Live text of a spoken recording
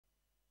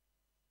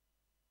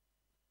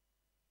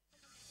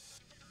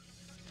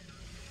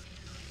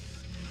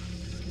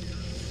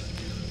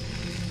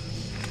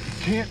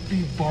can't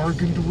be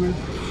bargained with.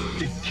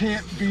 It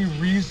can't be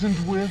reasoned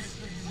with.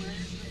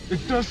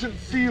 It doesn't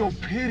feel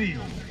pity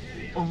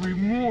or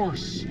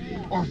remorse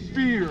or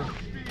fear,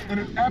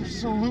 and it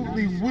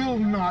absolutely will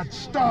not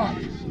stop.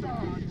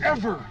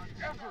 Ever.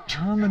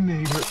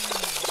 Terminator.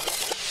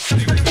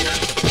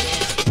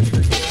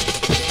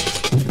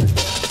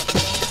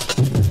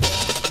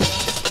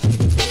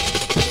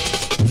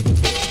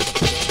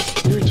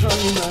 You're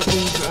talking about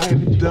things I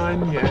haven't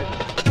done yet.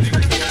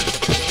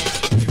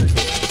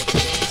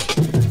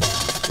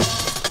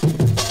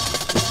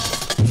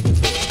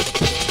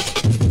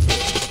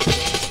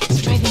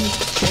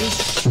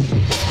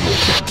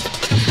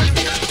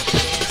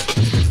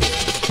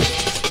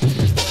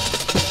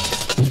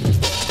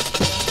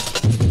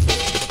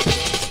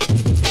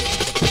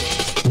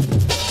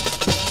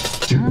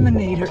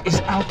 Terminator is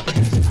out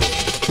there.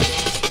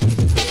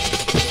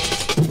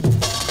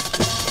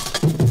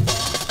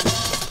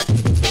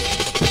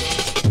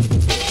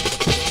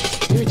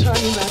 You're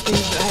talking about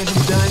things that I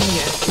haven't done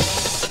yet.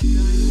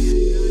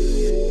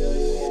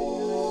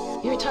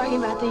 You're talking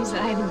about things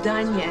that I haven't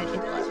done yet.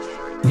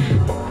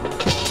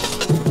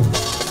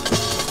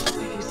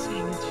 Are you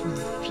seeing through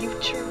the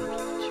future?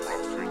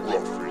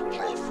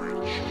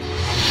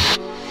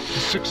 The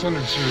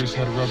 600 series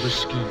had a rubber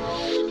skin.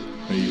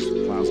 They used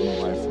plasma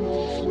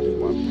rifle,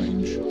 40-watt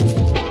range.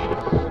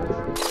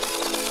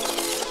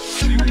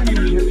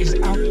 Terminator is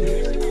out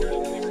there.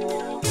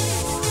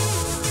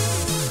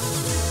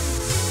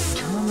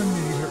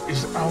 Terminator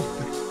is out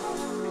there.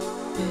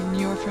 Then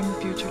you're from the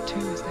future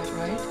too, is that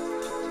right?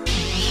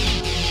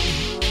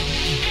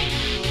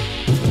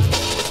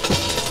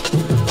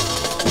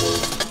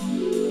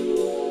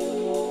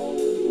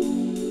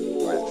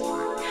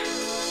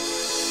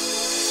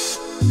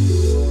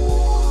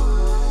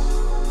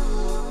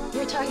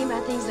 You're talking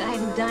about things that I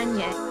haven't done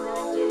yet.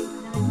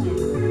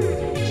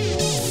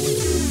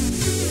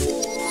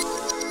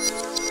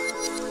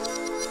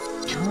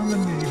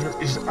 Terminator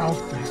is out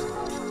there.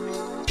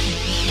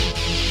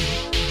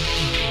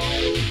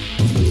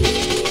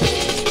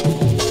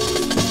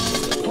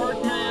 Part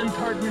man,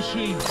 part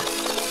machine.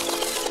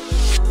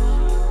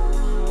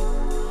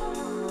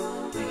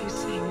 Are you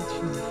seeing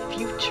through the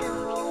future?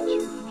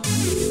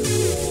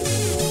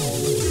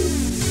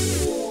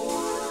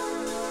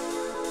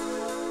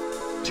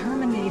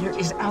 Terminator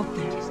is out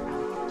there.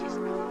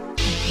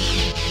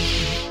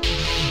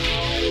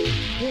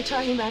 You're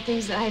talking about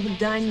things that I haven't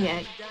done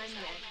yet.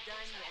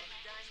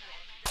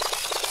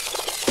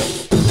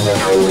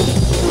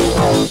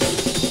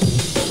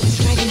 It's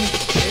right in your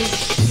face.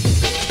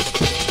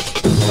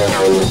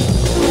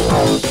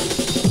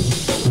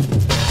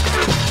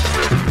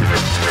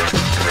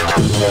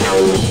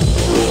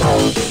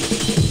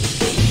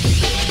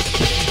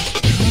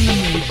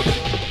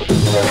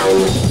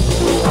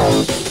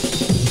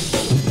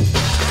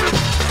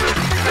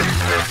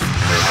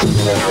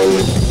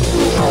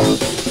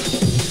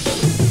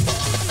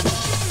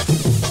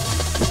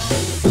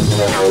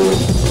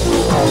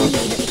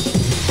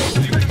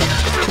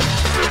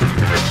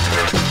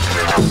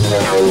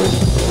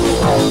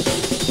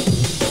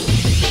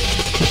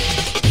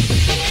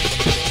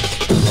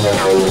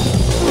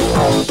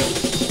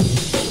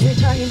 You're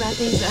talking about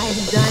things that I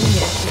haven't done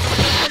yet.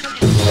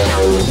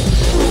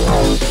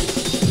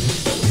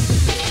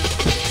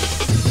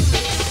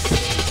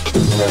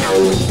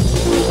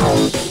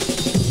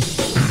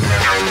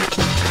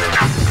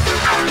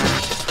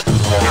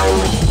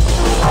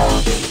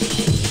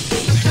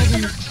 It's right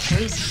in your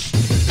face.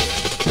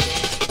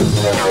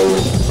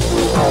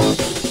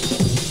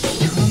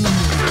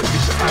 Terminator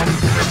is out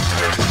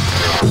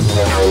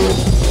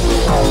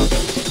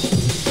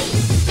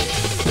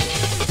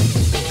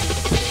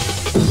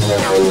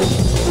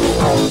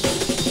there.